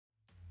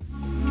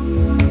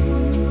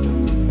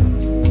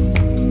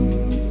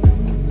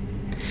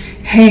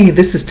Hey,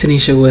 this is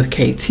Tanisha with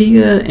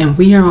KAYTIA, and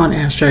we are on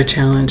Abstract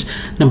Challenge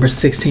number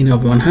 16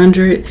 of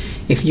 100.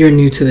 If you're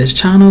new to this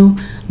channel,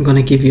 I'm going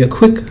to give you a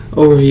quick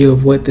overview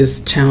of what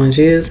this challenge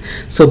is.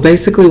 So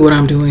basically what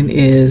I'm doing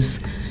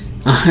is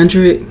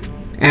 100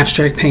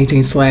 abstract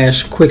painting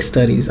 / quick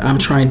studies. I'm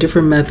trying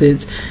different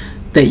methods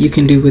that you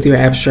can do with your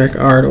abstract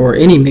art or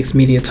any mixed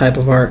media type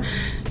of art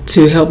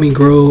to help me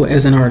grow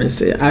as an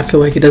artist. I feel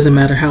like it doesn't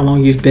matter how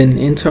long you've been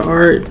into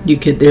art,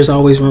 there's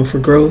always room for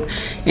growth.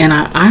 And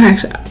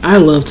I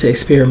love to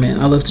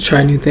experiment. I love to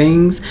try new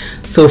things.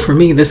 So for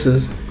me, this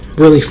is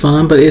really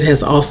fun, but it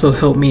has also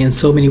helped me in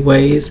so many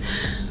ways.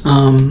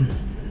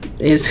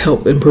 It's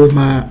helped improve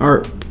my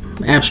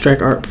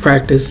abstract art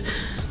practice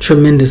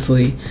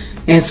tremendously.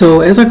 And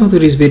so as I go through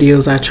these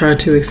videos, I try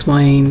to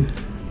explain,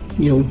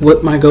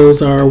 what my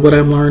goals are, what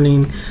I'm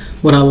learning,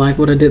 what I like,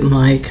 what I didn't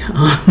like,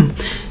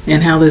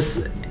 and how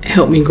this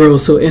helped me grow.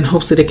 So in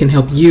hopes that it can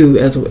help you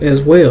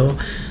as well.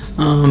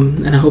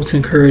 And I hope to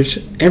encourage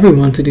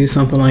everyone to do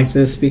something like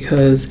this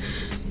because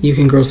you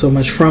can grow so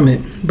much from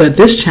it. But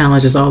this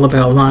challenge is all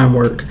about line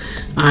work.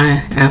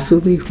 I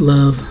absolutely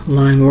love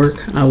line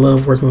work. I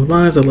love working with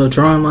lines. I love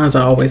drawing lines.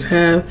 I always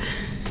have.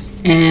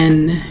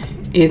 And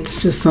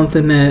it's just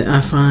something that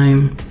I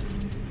find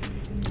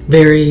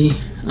very,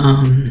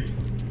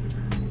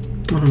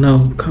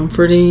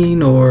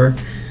 comforting or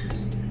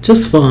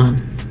just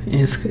fun.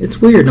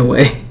 It's weird in a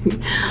way,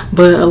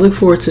 but I look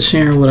forward to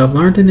sharing what I've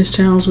learned in this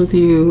challenge with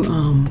you,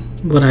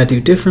 what I do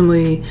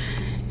differently,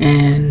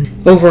 and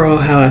overall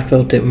how I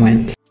felt it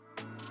went.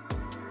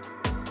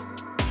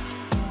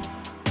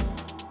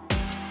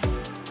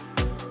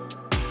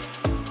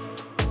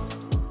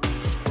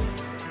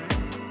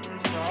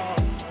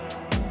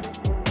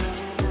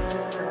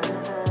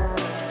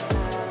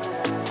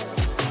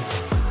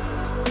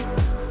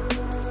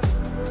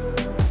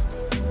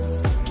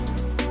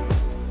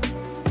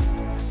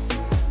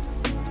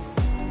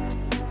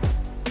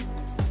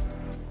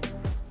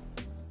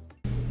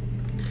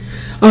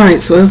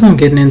 Alright, so as I'm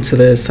getting into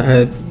this,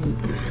 I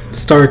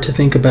started to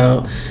think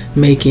about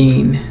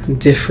making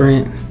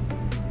different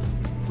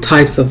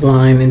types of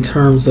line in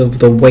terms of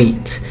the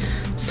weight.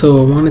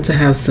 So I wanted to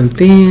have some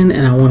thin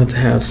and I wanted to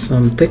have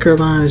some thicker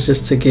lines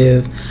just to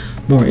give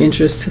more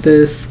interest to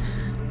this.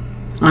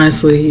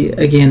 Honestly,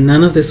 again,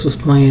 none of this was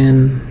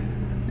planned,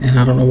 and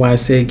I don't know why I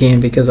say again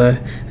because I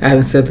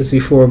haven't said this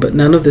before, but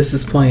none of this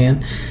is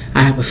planned.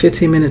 I have a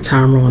 15-minute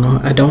timer on.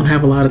 I don't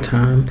have a lot of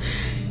time.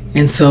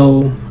 And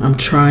so I'm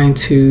trying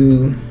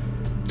to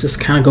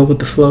just kind of go with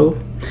the flow.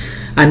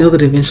 I know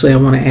that eventually I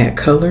want to add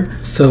color,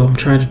 so I'm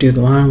trying to do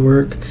the line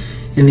work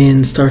and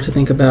then start to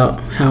think about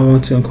how I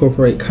want to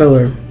incorporate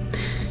color.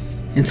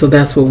 And so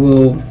that's what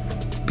we'll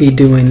be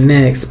doing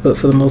next. But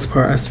for the most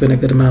part, I spend a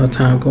good amount of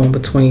time going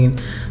between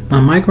my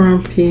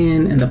micron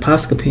pen and the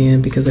Posca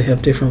pen because they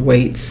have different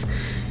weights.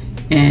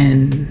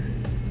 And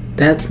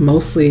that's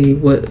mostly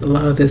what a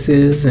lot of this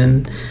is.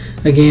 And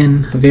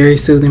again, a very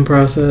soothing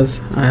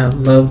process. I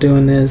love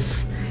doing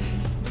this.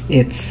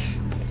 It's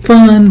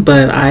fun,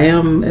 but I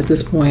am at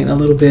this point a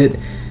little bit,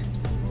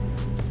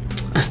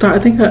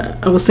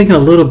 I was thinking a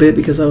little bit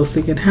because I was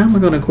thinking, how am I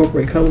going to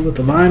incorporate color with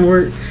the line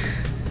work?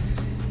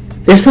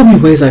 There's so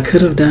many ways I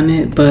could have done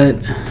it, but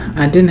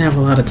I didn't have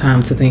a lot of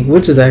time to think,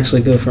 which is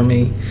actually good for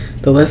me.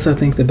 The less I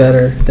think, the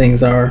better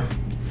things are.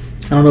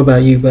 I don't know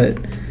about you, but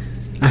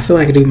I feel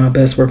like I do my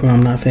best work when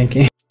I'm not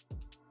thinking.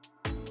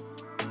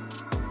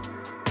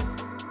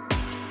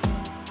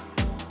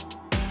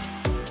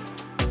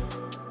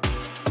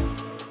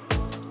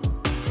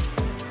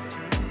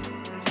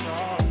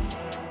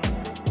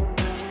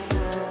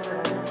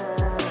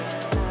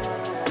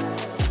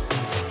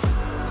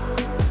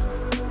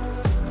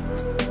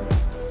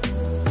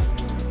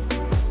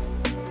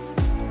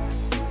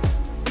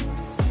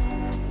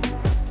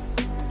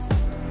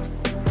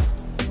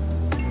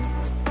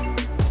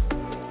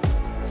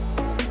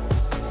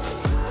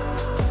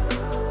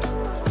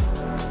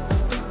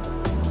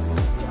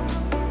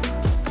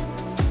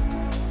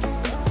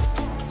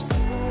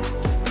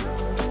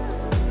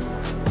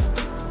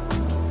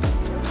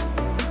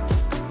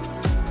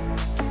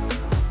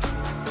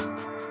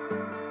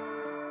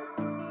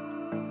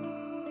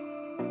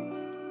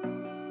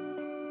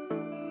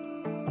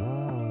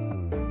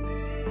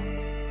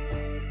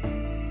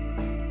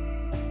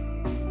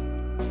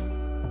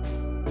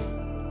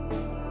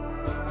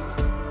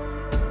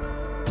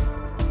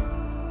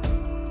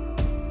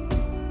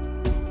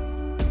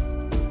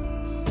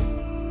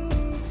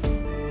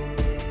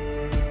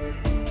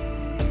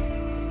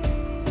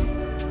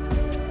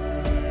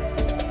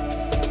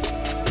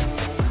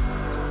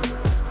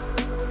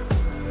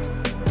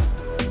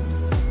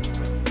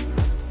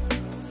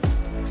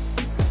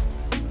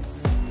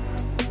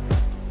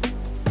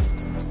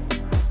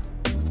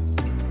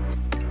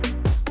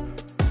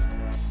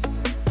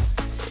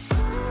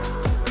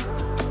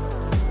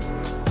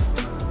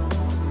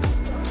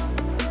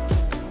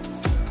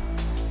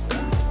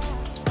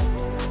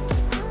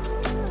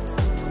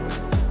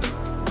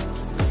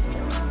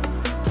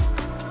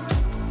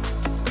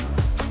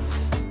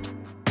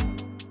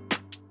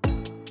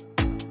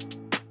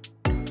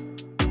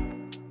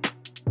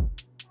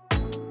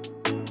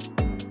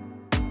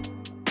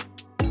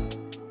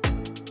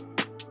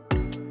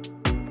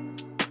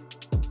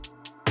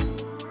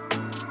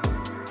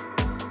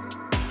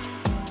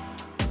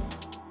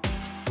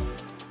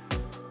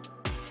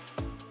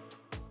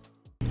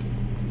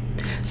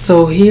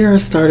 So here I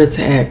started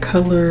to add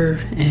color,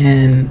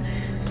 and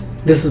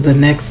this was the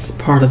next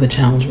part of the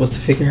challenge, was to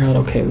figure out,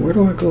 okay, where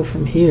do I go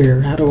from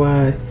here?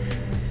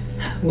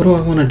 What do I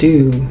want to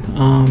do?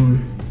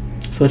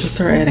 So I just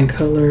started adding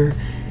color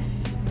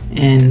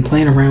and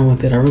playing around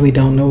with it. I really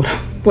don't know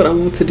what I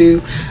want to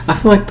do. I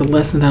feel like the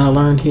lesson that I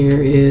learned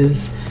here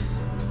is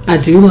I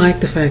do like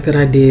the fact that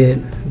I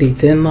did the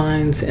thin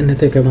lines and the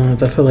thicker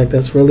lines. I feel like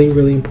that's really,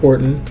 really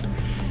important.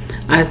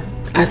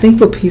 I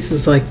think with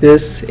pieces like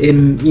this,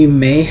 you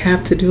may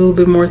have to do a little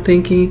bit more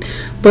thinking,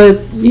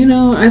 but you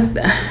know, I'm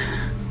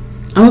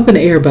up in the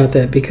air about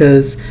that,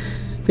 because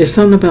there's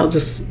something about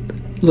just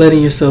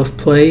letting yourself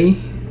play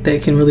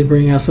that can really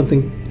bring out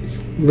something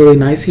really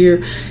nice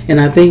here. And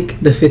I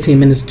think the 15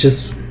 minutes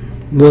just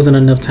wasn't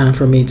enough time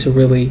for me to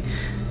really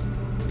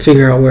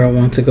figure out where I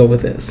want to go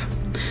with this.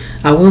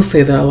 I will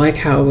say that I like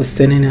how I was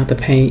thinning out the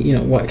paint, you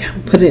know,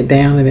 putting it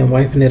down and then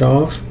wiping it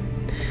off.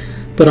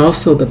 But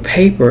also the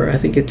paper, I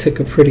think it took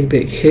a pretty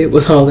big hit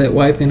with all that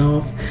wiping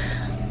off.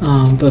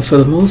 But for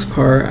the most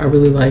part, I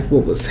really like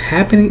what was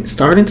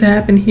starting to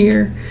happen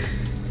here.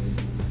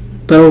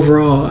 But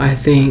overall, I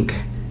think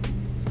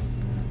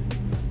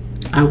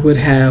I would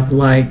have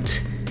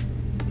liked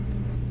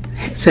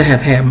to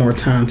have had more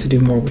time to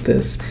do more with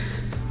this.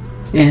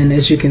 And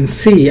as you can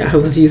see, I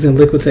was using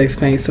Liquitex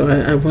paint, so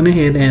I went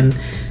ahead and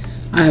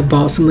I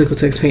bought some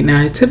Liquitex paint.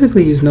 Now I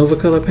typically use Nova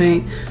Color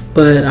paint,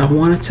 but I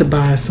wanted to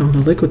buy some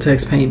of the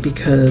Liquitex paint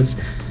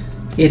because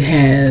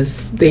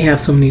they have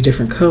so many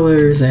different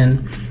colors,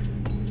 and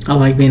I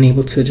like being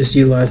able to just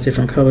utilize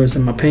different colors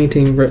in my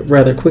painting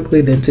rather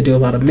quickly than to do a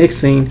lot of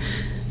mixing,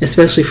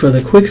 especially for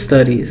the quick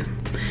studies.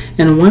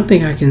 And one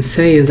thing I can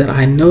say is that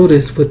I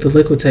noticed with the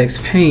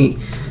Liquitex paint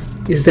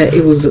is that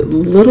it was a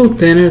little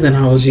thinner than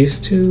I was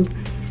used to,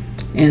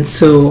 and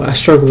so I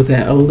struggled with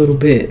that a little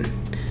bit.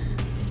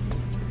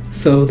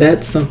 So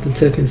that's something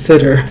to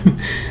consider.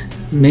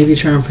 Maybe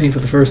trying to paint for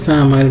the first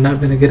time might have not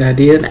been a good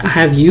idea. I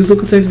have used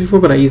Liquitex before,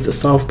 but I used a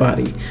soft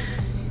body.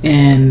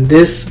 And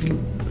this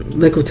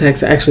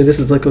Liquitex, actually this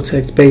is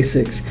Liquitex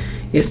Basics.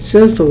 It's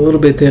just a little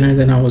bit thinner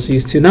than I was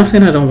used to. Not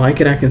saying I don't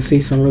like it, I can see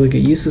some really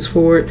good uses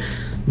for it,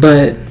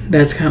 but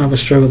that's kind of a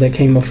struggle that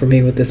came up for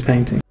me with this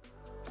painting.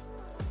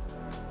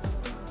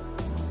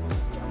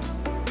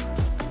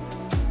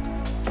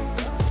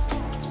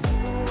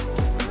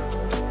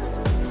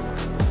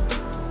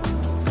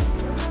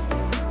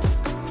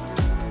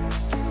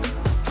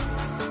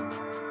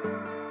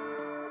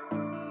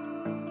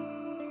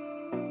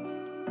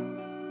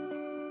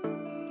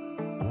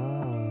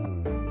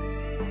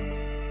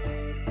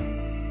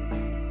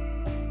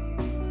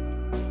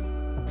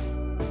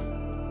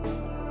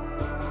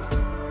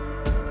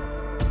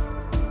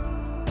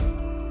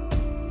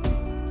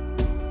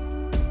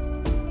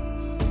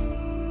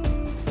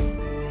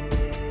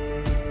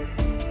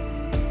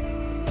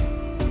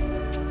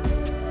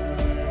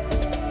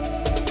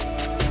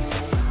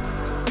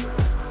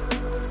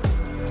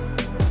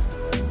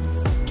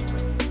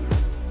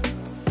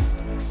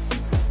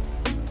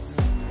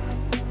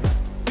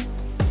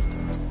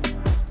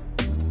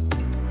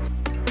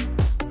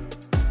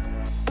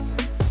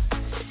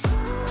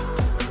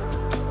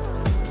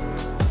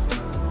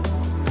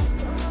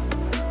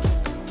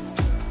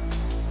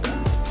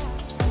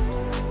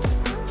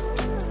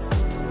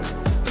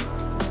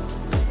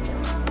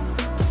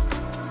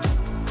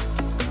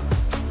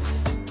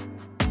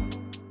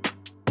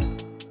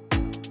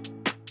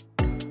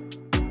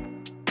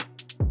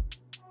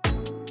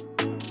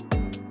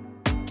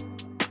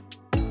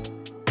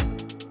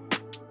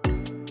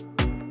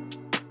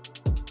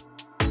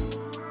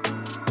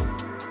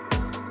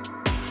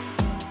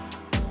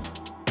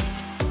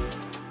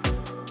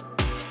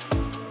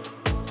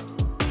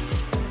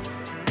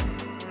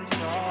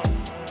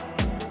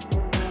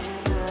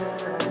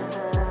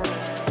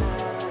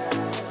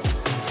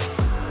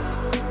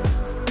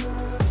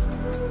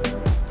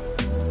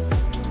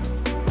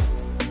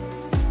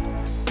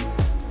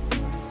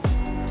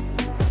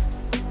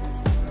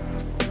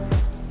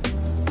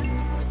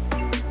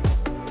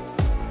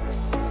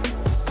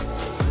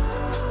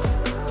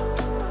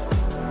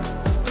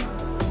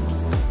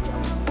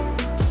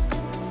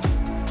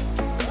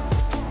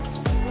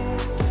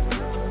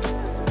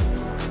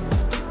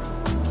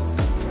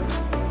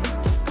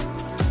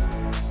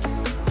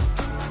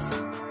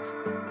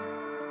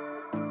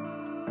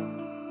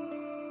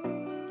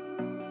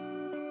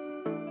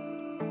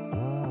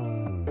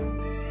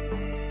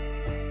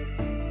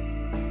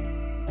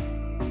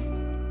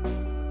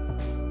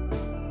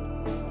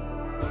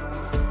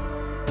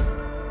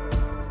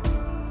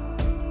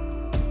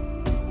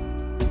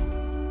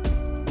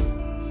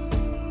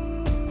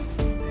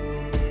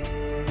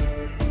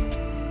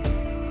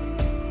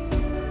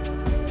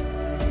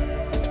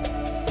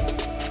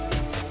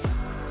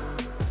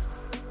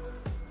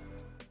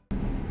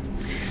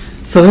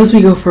 So as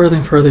we go further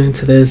and further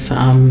into this,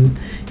 I'm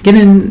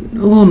getting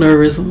a little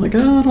nervous. I'm like,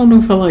 oh, I don't know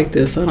if I like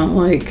this. I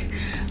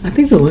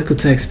think the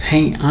Liquitex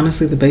paint,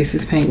 honestly, the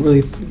Basics paint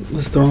really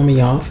was throwing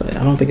me off.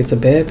 I don't think it's a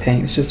bad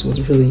paint. It just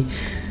was really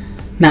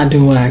not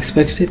doing what I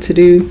expected it to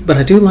do. But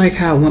I do like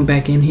how I went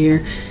back in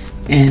here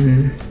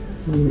and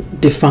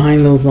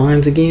defined those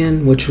lines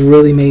again, which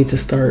really made it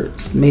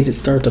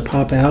start to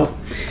pop out.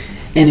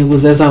 And it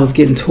was as I was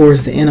getting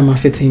towards the end of my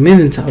 15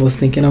 minutes, I was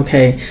thinking,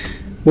 okay,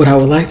 what I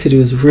would like to do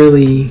is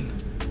really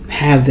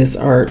have this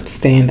art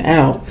stand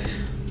out.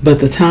 But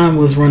the time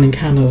was running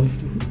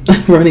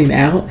running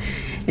out.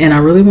 And I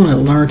really want to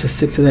learn to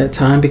stick to that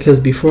time, because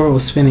before I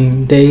was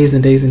spending days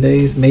and days and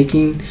days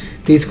making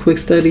these quick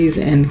studies,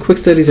 and quick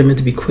studies are meant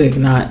to be quick,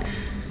 not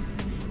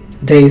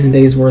days and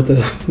days worth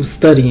of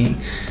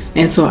studying.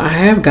 And so I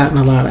have gotten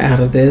a lot out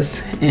of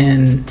this,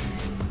 and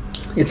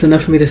it's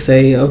enough for me to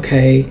say,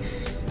 okay,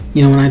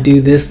 you know, when I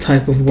do this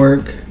type of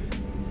work,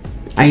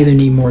 I either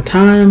need more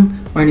time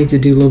or I need to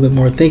do a little bit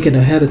more thinking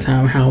ahead of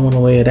time how I want to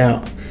lay it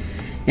out.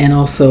 And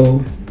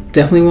also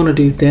definitely want to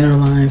do thinner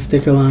lines,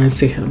 thicker lines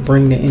to kind of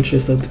bring the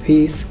interest of the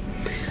piece.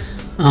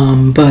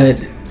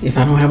 But if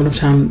I don't have enough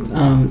time,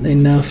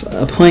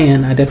 a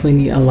plan, I definitely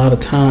need a lot of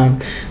time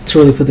to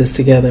really put this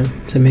together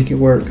to make it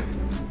work.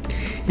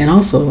 And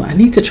also I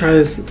need to try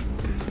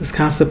this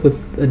concept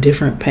with a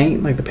different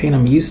paint, like the paint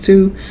I'm used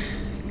to,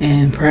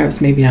 and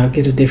perhaps maybe I'll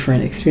get a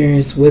different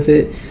experience with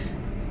it.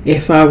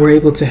 If I were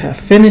able to have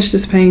finished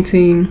this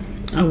painting,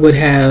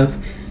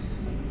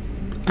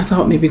 I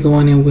thought maybe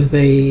going in with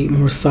a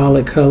more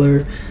solid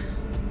color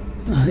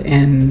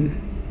and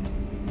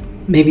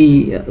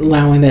maybe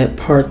allowing that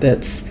part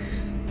that's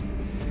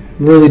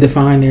really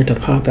defined there to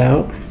pop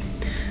out.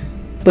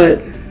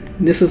 But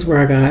this is where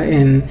I got,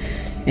 and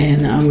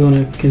I'm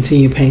going to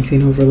continue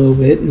painting over a little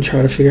bit and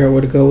try to figure out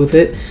where to go with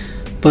it.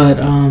 But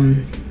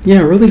yeah,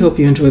 I really hope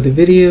you enjoyed the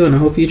video, and I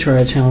hope you try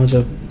a challenge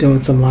of doing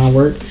some line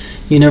work.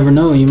 You never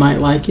know, you might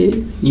like it,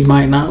 you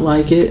might not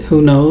like it,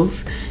 who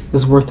knows.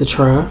 It's worth a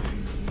try.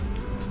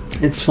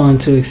 It's fun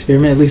to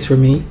experiment, at least for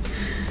me.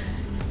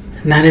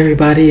 Not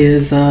everybody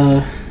is,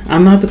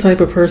 I'm not the type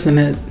of person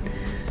that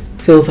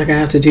feels like I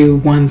have to do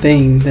one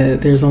thing,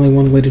 that there's only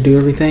one way to do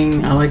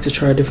everything. I like to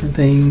try different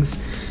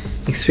things,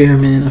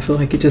 experiment. I feel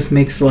like it just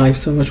makes life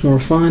so much more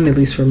fun, at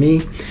least for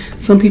me.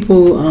 Some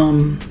people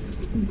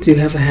do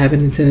have a habit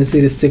and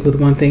tendency to stick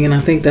with one thing, and I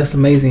think that's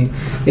amazing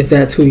if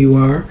that's who you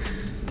are.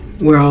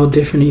 We're all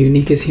different and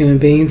unique as human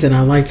beings, and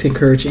I like to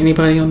encourage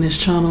anybody on this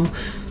channel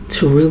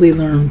to really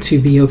learn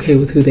to be okay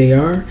with who they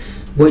are,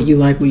 what you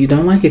like, what you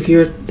don't like. If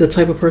you're the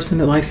type of person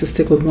that likes to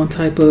stick with one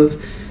type of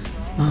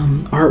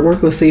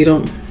artwork, let's say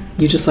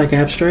you just like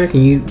abstract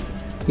and you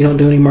don't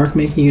do any mark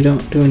making, you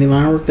don't do any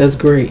line work, that's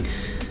great.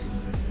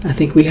 I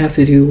think we have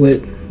to do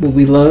what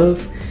we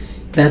love.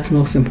 That's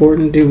most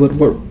important. Do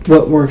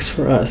what works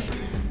for us.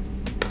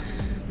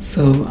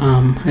 So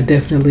I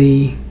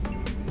definitely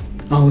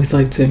always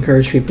like to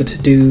encourage people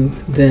to do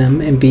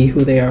them and be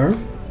who they are.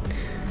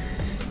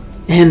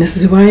 And this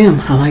is who I am.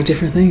 I like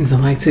different things. I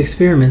like to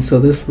experiment. So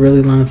this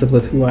really lines up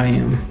with who I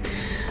am.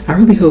 I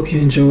really hope you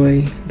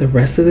enjoy the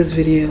rest of this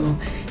video,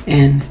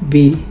 and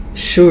be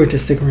sure to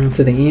stick around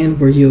to the end,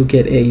 where you'll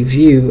get a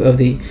view of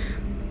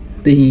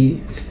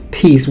the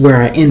piece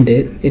where I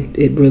ended.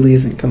 It really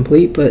isn't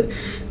complete, but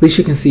at least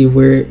you can see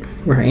where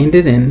I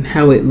ended and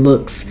how it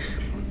looks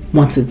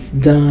once it's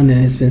done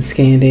and it's been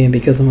scanned in,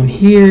 because on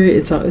here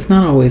it's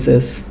not always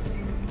as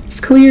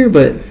clear,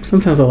 but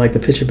sometimes I like the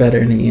picture better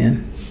in the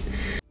end.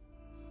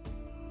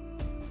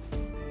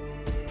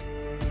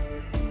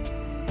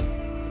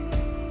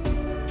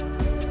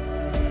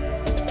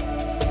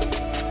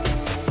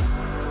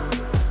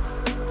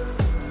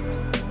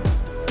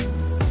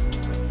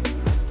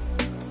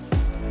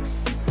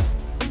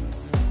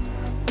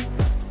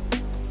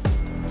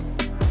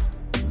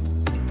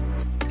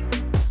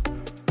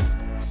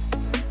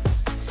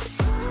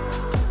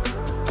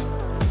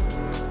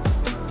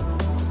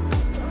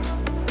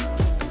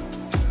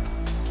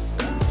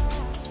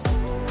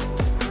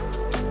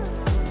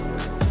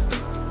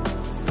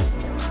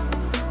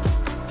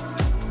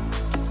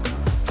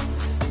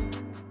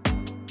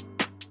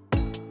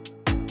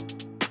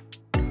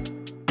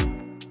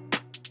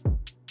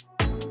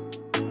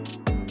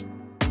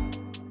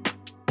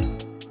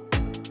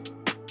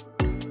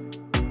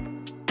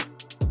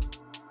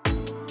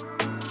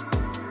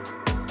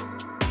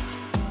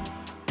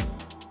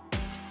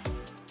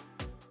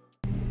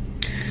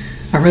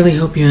 I really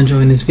hope you're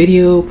enjoying this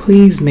video.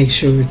 Please make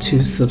sure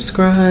to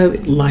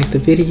subscribe, like the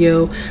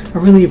video. I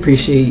really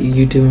appreciate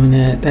you doing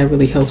that. That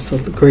really helps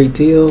a great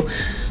deal.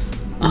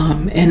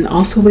 And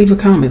also leave a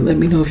comment. Let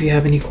me know if you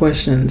have any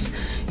questions.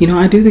 You know,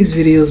 I do these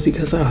videos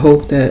because I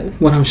hope that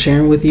what I'm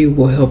sharing with you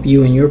will help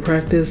you in your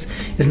practice.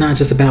 It's not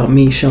just about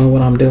me showing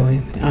what I'm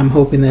doing. I'm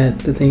hoping that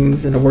the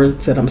things and the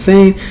words that I'm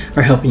saying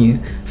are helping you.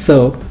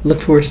 So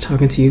look forward to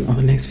talking to you on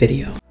the next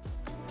video.